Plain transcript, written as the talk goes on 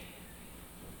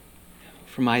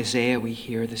From Isaiah, we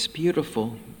hear this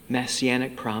beautiful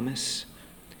messianic promise.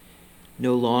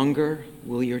 No longer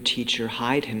will your teacher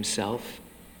hide himself,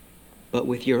 but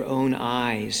with your own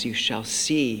eyes you shall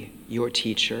see your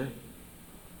teacher,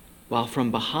 while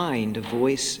from behind a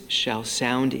voice shall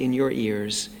sound in your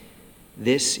ears,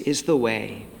 "This is the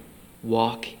way,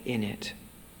 walk in it."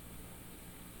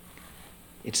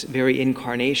 It's very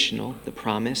incarnational, the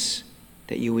promise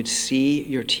that you would see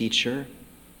your teacher,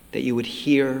 that you would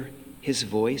hear his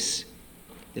voice.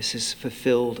 This is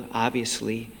fulfilled,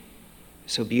 obviously,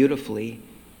 so beautifully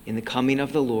in the coming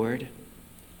of the Lord,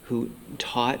 who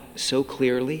taught so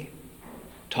clearly,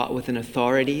 taught with an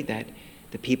authority that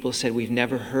the people said, "We've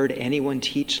never heard anyone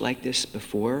teach like this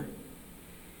before."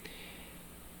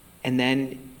 And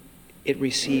then it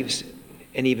receives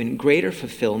an even greater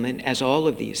fulfillment, as all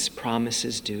of these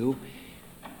promises do,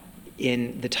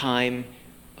 in the time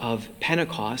of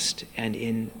Pentecost and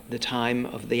in the time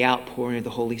of the outpouring of the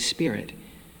Holy Spirit.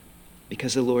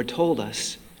 Because the Lord told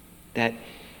us that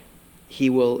he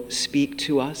will speak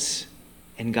to us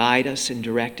and guide us and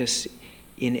direct us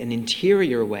in an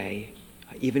interior way,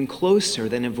 even closer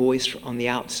than a voice on the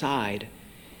outside.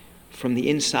 From the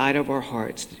inside of our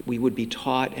hearts, we would be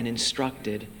taught and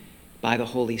instructed by the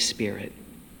Holy Spirit.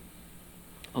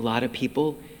 A lot of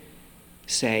people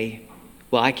say,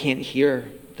 "Well, I can't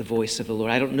hear the voice of the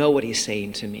Lord. I don't know what he's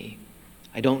saying to me.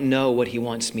 I don't know what he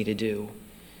wants me to do."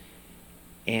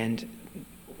 And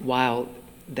while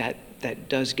that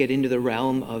does get into the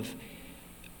realm of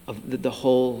the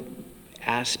whole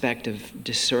aspect of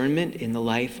discernment in the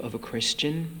life of a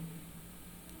Christian,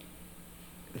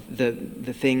 the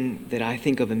thing that I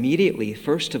think of immediately,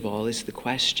 first of all, is the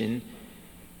question,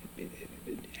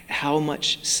 how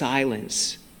much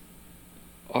silence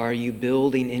are you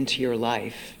building into your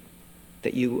life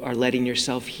that you are letting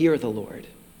yourself hear the Lord?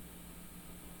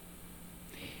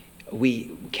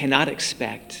 We cannot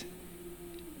expect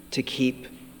to keep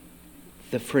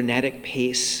the frenetic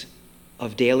pace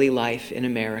of daily life in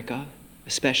America,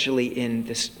 especially in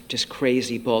this just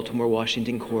crazy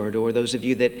Baltimore-Washington corridor. Those of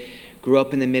you that grew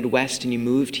up in the Midwest and you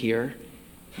moved here,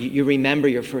 you remember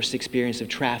your first experience of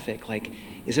traffic. Like,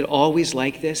 is it always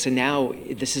like this? And now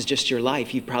this is just your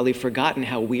life. You've probably forgotten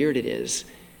how weird it is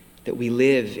that we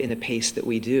live in the pace that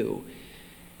we do.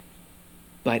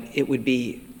 But it would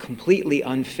be completely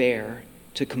unfair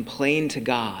to complain to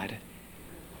God,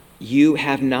 "You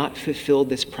have not fulfilled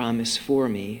this promise for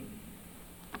me,"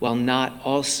 while not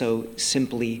also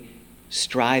simply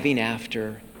striving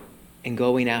after and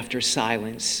going after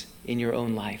silence in your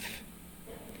own life.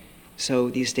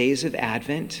 So these days of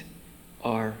Advent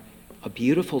are a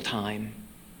beautiful time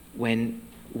when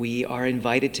we are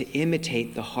invited to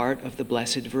imitate the heart of the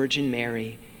Blessed Virgin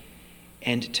Mary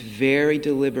and to very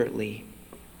deliberately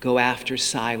go after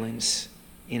silence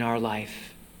in our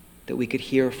life, that we could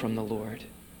hear from the Lord.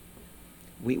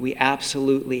 We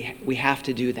absolutely have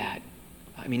to do that.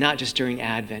 I mean, not just during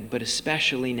Advent, but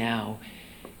especially now.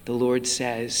 The Lord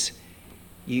says,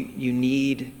 you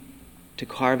need to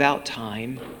carve out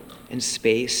time and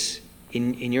space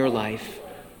in your life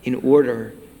in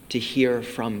order to hear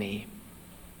from me.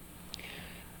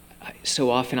 So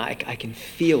often I can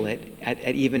feel it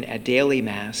even at daily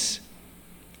Mass.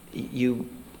 You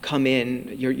come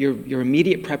in, your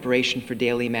immediate preparation for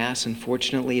daily Mass,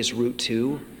 unfortunately, is Route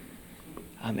 2.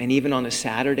 And even on a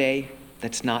Saturday,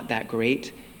 that's not that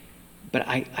great. But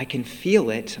I can feel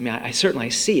it. I mean, I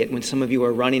certainly see it when some of you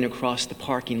are running across the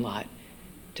parking lot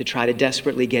to try to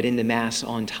desperately get into Mass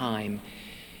on time.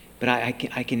 But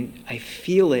I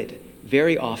feel it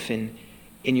very often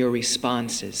in your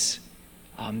responses.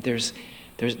 There's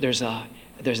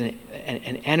an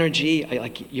energy,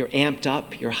 like you're amped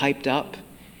up, you're hyped up.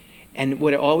 And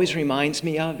what it always reminds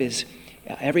me of is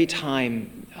every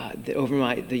time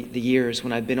over the years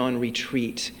when I've been on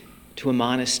retreat to a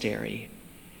monastery,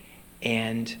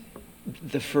 and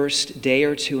the first day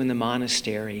or two in the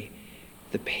monastery,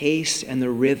 the pace and the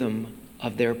rhythm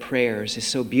of their prayers is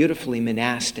so beautifully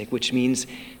monastic, which means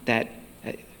that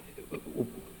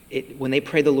when they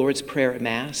pray the Lord's Prayer at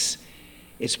Mass,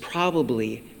 it's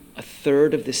probably a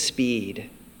third of the speed,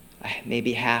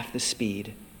 maybe half the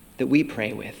speed that we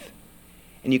pray with.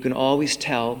 And you can always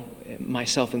tell,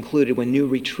 myself included, when new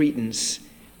retreatants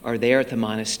are there at the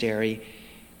monastery,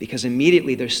 because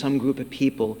immediately there's some group of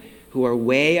people who are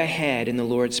way ahead in the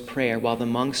Lord's Prayer while the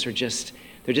monks are just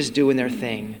doing their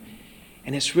thing.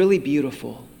 And it's really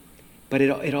beautiful. But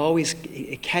it always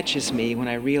catches me when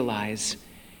I realize,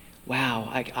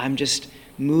 wow, I'm just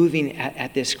moving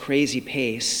at this crazy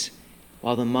pace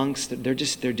while the monks,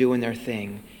 they're doing their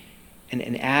thing.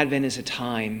 And Advent is a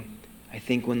time, I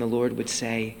think, when the Lord would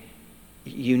say,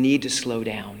 you need to slow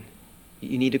down.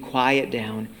 You need to quiet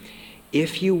down.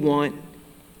 If you want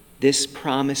this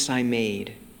promise I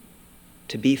made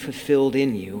to be fulfilled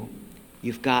in you,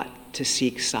 you've got to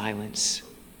seek silence.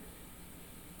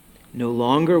 No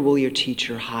longer will your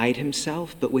teacher hide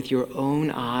himself, but with your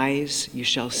own eyes you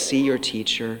shall see your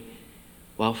teacher,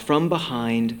 while from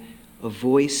behind a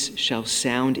voice shall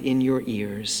sound in your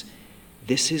ears,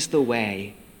 "This is the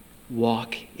way,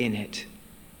 walk in it."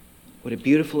 What a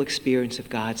beautiful experience of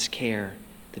God's care,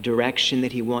 the direction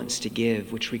that he wants to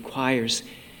give, which requires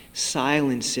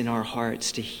silence in our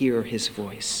hearts to hear his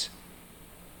voice.